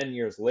 but then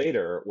years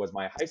later was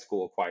my high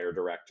school choir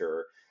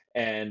director.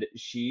 And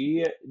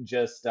she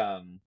just,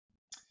 I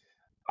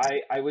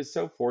was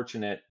so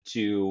fortunate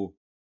to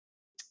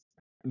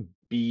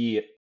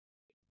be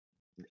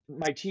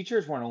my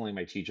teachers weren't only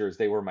my teachers,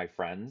 they were my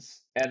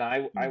friends. And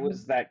I Mhm.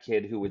 was that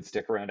kid who would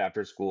stick around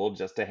after school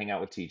just to hang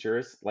out with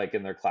teachers, like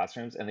in their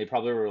classrooms. And they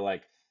probably were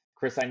like,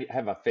 Chris,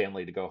 have a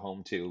family to go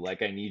home to.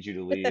 Like, I need you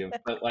to leave.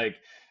 But like,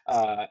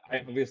 I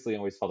obviously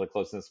always felt a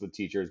closeness with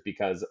teachers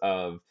because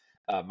of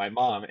my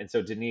mom. And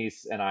so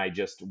Denise and I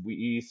just,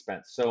 we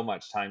spent so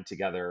much time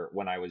together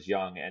when I was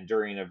young and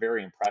during a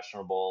very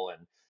impressionable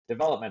and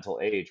developmental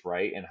age,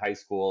 right? In high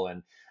school.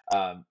 And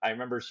I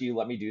remember she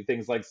let me do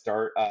things like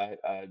start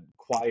a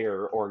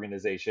choir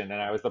organization,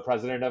 and I was the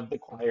president of the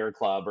choir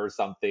club or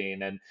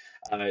something.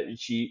 And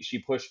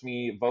she pushed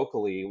me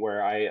vocally,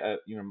 where I,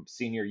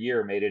 senior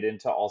year, made it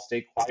into all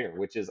state choir,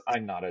 which is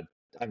I'm not a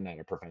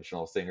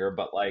professional singer,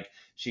 but like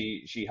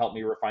she helped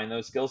me refine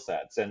those skill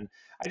sets, and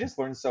I just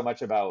learned so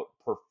much about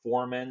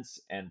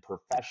performance and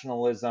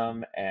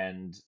professionalism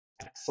and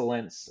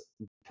excellence,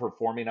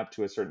 performing up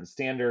to a certain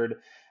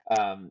standard.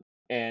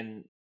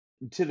 And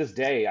to this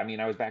day, I mean,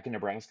 I was back in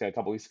Nebraska a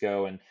couple weeks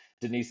ago, and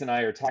Denise and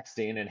I are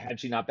texting. And had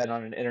she not been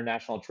on an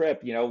international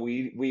trip,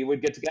 we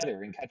would get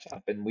together and catch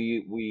up, and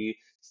we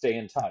stay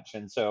in touch.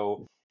 And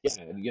so,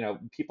 yeah,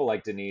 people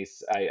like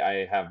Denise,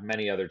 I have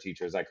many other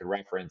teachers I could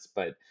reference,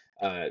 but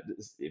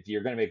if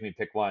you're going to make me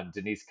pick one,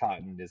 Denise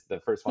Cotton is the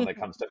first one that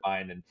comes to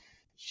mind, and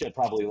she'll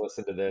probably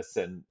listen to this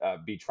and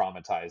be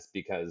traumatized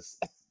because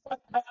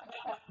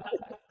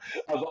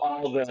of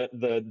all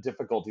the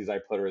difficulties I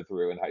put her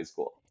through in high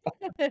school.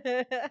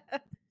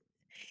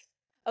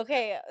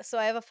 Okay, so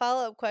I have a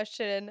follow-up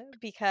question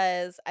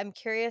because I'm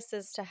curious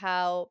as to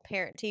how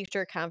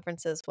parent-teacher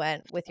conferences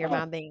went with your Oh,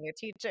 mom being your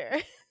teacher.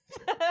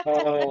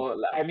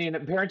 oh, I mean,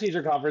 parent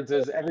teacher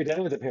conferences every day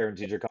with a parent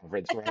teacher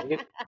conference, right?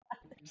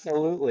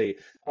 Absolutely.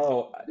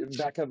 Oh,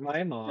 Becca,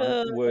 my mom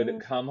would Uh,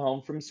 come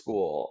home from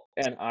school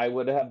and I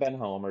would have been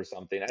home or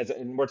something.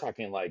 And we're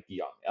talking like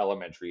young,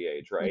 elementary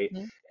age, right?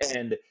 Mhm.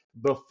 And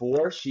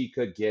before she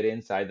could get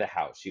inside the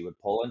house, she would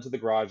pull into the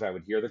garage. I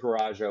would hear the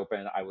garage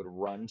open. I would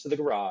run to the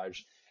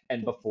garage.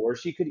 And before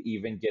she could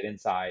even get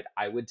inside,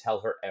 I would tell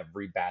her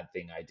every bad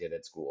thing I did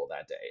at school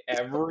that day.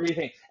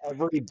 Everything,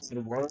 every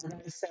bad word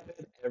I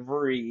said,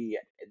 every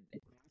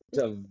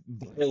of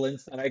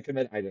violence that I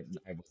commit. I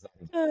was not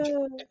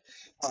involved.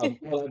 Uh,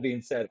 All that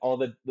being said, all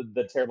the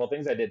terrible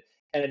things I did,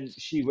 and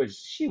she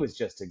was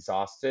just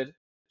exhausted.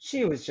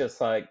 She was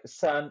just like,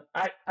 son,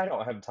 I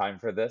don't have time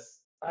for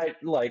this.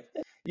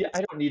 Yeah,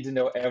 I don't need to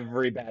know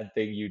every bad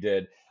thing you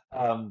did.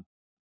 Um,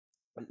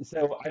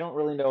 so I don't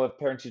really know if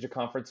parent teacher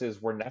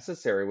conferences were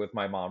necessary with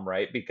my mom,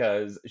 right?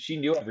 Because she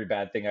knew every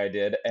bad thing I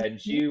did, and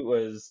she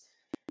was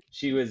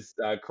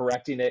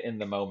correcting it in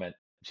the moment.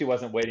 She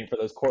wasn't waiting for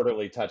those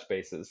quarterly touch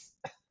bases.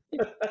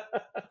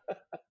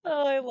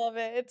 Oh, I love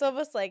it. It's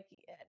almost like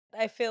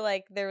I feel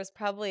like there was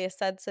probably a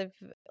sense of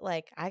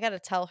like, I gotta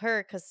tell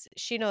her because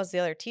she knows the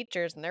other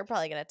teachers and they're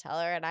probably gonna tell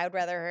her, and I would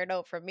rather her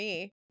know from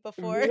me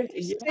before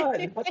Maybe, she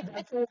yeah,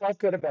 that's what that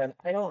could have been.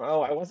 I don't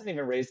know. I wasn't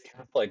even raised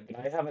Catholic,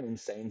 but I have an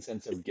insane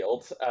sense of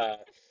guilt.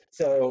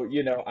 So,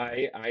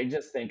 I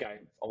just think I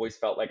always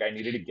felt like I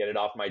needed to get it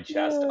off my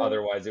chest. Yeah.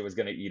 Otherwise, it was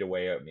going to eat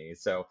away at me.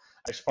 So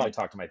I should probably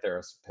talk to my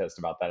therapist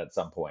about that at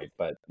some point.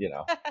 But,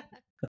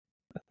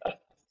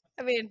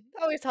 I mean,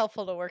 always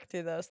helpful to work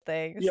through those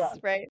things, yeah,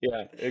 right?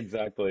 yeah,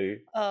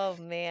 exactly. Oh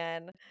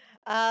man.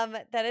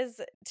 That is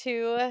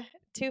too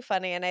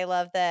funny, and I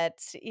love that,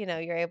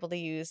 you're able to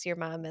use your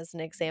mom as an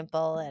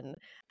example, and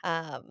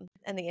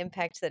the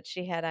impact that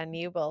she had on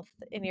you both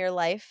in your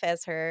life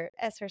as her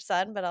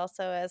son, but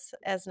also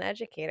as an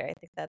educator. I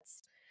think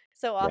that's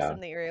so Yeah. awesome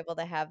that you're able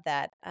to have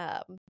that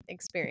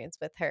experience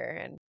with her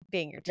and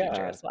being your teacher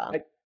Yeah, as well.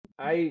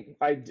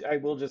 I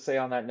will just say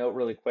on that note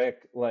really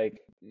quick,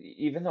 like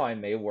even though I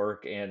may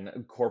work in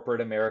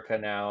corporate America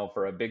now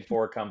for a big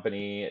four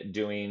company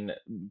doing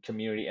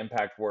community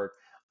impact work,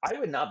 I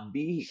would not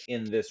be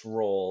in this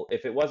role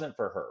if it wasn't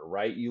for her,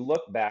 right? You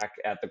look back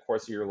at the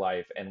course of your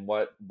life and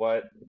what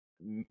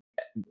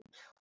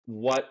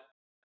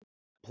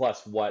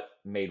plus what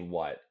made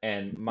what.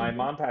 And my Mhm.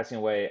 mom passing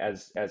away,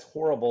 as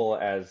horrible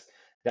as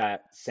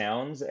that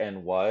sounds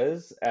and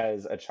was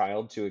as a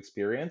child to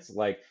experience,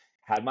 like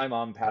had my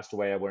mom passed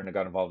away, I wouldn't have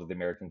got involved with the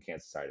American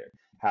Cancer Society.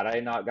 Had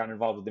I not gotten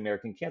involved with the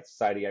American Cancer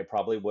Society, I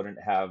probably wouldn't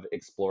have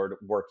explored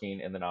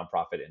working in the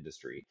nonprofit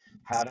industry.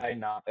 Had I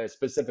not,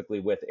 specifically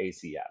with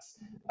ACS,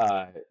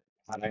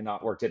 had I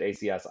not worked at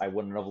ACS, I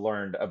wouldn't have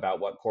learned about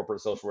what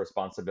corporate social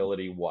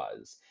responsibility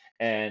was.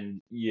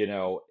 And,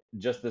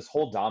 just this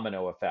whole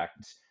domino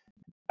effect.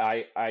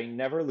 I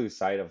never lose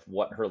sight of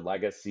what her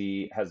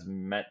legacy has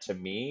meant to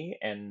me,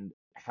 and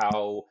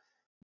how,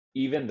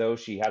 even though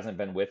she hasn't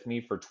been with me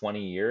for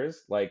 20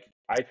 years, like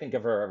I think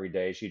of her every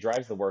day. She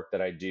drives the work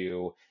that I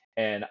do,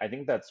 And I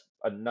think that's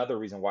another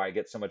reason why I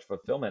get so much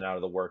fulfillment out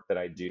of the work that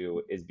I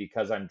do, is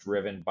because I'm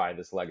driven by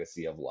this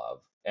legacy of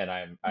love. And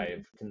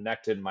I've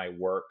connected my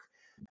work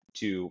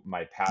to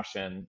my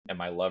passion and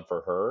my love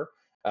for her.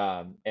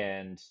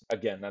 And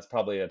again, that's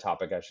probably a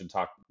topic I should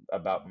talk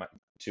about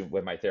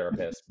with my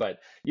therapist. But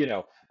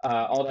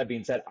all that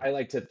being said, I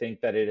like to think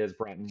that it has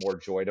brought more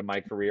joy to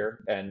my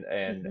career and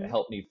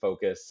helped me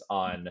focus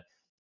on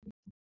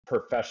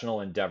professional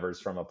endeavors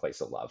from a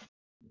place of love.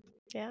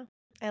 Yeah,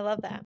 I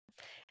love that.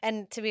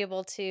 And to be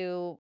able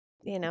to,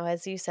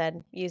 as you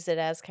said, use it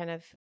as kind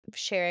of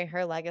sharing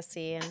her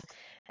legacy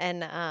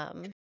and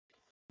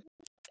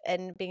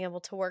and being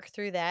able to work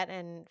through that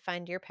and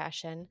find your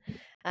passion,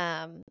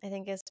 I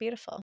think is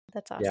beautiful.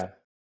 That's awesome. Yeah,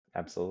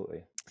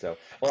 absolutely. So,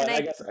 well, And and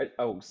I guess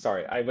oh,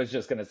 sorry. I was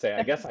just going to say,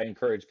 I guess I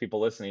encourage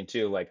people listening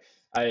too. Like,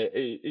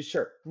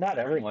 sure, not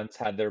everyone's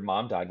had their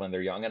mom died when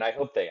they're young, and I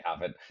hope they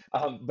haven't.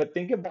 But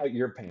think about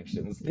your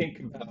passions. Think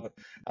about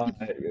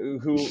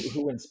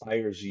who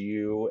inspires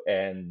you,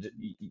 and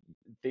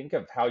think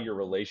of how your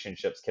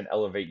relationships can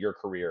elevate your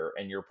career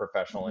and your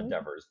professional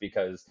endeavors.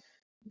 Because,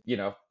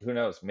 who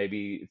knows?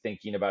 Maybe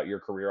thinking about your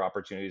career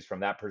opportunities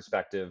from that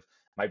perspective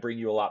might bring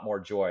you a lot more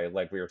joy,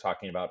 like we were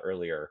talking about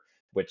earlier,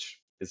 which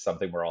is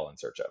something we're all in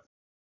search of.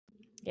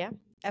 Yeah,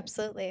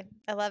 absolutely.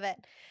 I love it.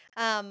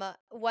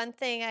 One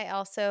thing I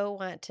also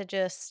want to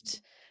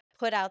just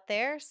put out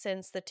there,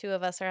 since the two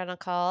of us are on a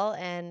call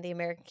and the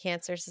American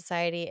Cancer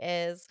Society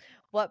is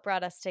what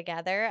brought us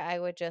together, I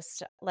would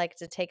just like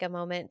to take a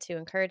moment to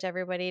encourage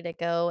everybody to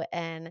go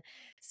and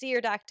see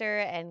your doctor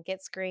and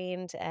get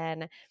screened,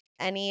 and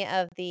any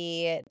of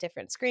the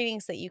different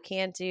screenings that you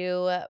can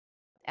do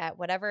at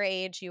whatever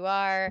age you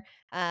are.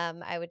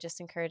 I would just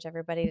encourage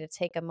everybody to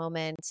take a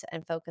moment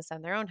and focus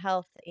on their own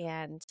health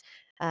and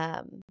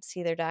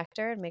see their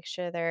doctor and make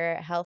sure they're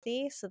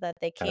healthy so that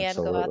they can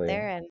go out Absolutely.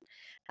 there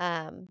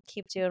and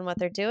keep doing what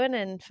they're doing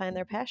and find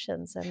their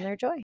passions and their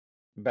joy.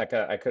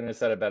 Becca, I couldn't have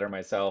said it better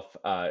myself.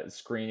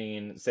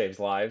 Screening saves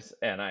lives,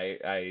 and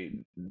I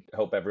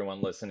hope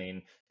everyone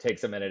listening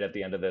takes a minute at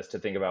the end of this to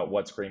think about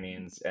what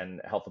screenings and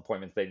health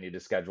appointments they need to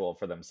schedule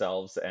for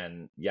themselves.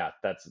 And yeah,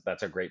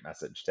 that's a great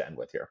message to end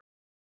with here.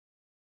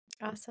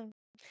 Awesome.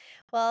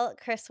 Well,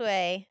 Chris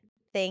Way,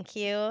 thank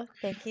you.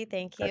 Thank you.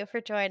 Thank you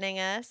for joining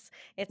us.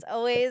 It's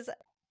always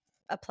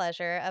a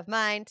pleasure of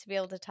mine to be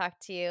able to talk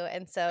to you.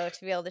 And so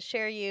to be able to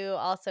share you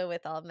also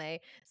with all my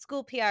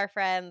school PR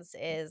friends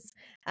is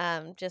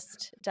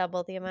just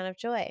double the amount of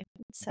joy.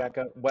 So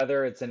Becca,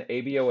 whether it's an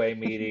ABOA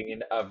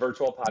meeting, a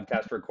virtual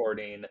podcast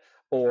recording,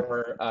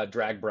 or a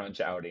drag brunch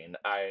outing,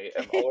 I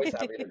am always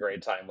having a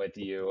great time with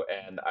you.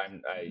 And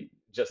I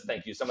just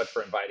thank you so much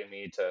for inviting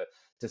me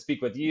to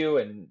speak with you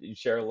and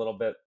share a little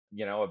bit,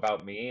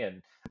 about me.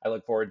 And I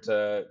look forward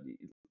to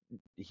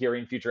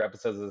hearing future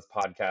episodes of this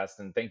podcast.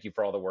 And thank you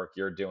for all the work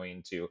you're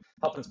doing to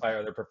help inspire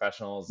other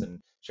professionals and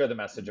share the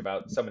message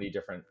about so many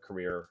different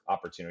career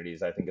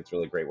opportunities. I think it's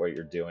really great what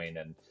you're doing.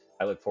 And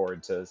I look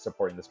forward to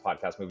supporting this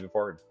podcast moving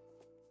forward.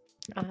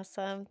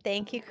 awesome.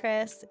 Thank you,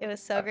 Chris. It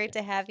was so great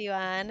to have you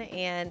on,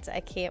 and I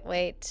can't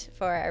wait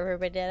for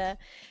everybody to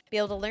be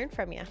able to learn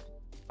from you.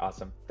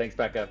 Awesome. Thanks,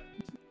 Becca.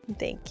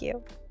 Thank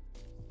you.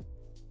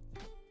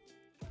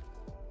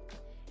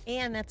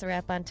 And that's a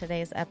wrap on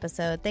today's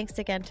episode. Thanks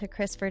again to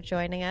Chris for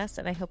joining us,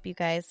 and I hope you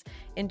guys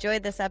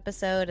enjoyed this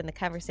episode and the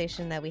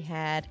conversation that we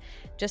had.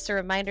 Just a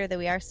reminder that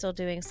we are still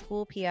doing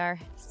School PR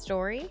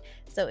Story,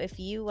 so if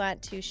you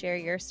want to share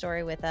your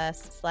story with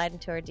us, slide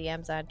into our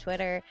DMs on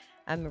Twitter.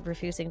 I'm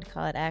refusing to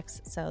call it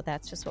X, so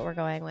that's just what we're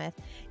going with.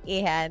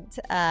 And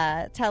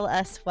tell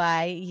us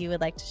why you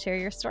would like to share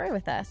your story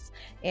with us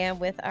and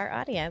with our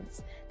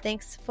audience.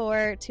 Thanks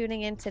for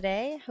tuning in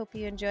today. Hope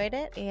you enjoyed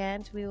it,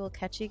 and we will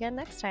catch you again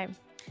next time.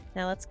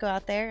 Now let's go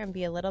out there and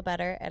be a little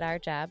better at our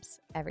jobs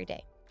every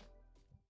day.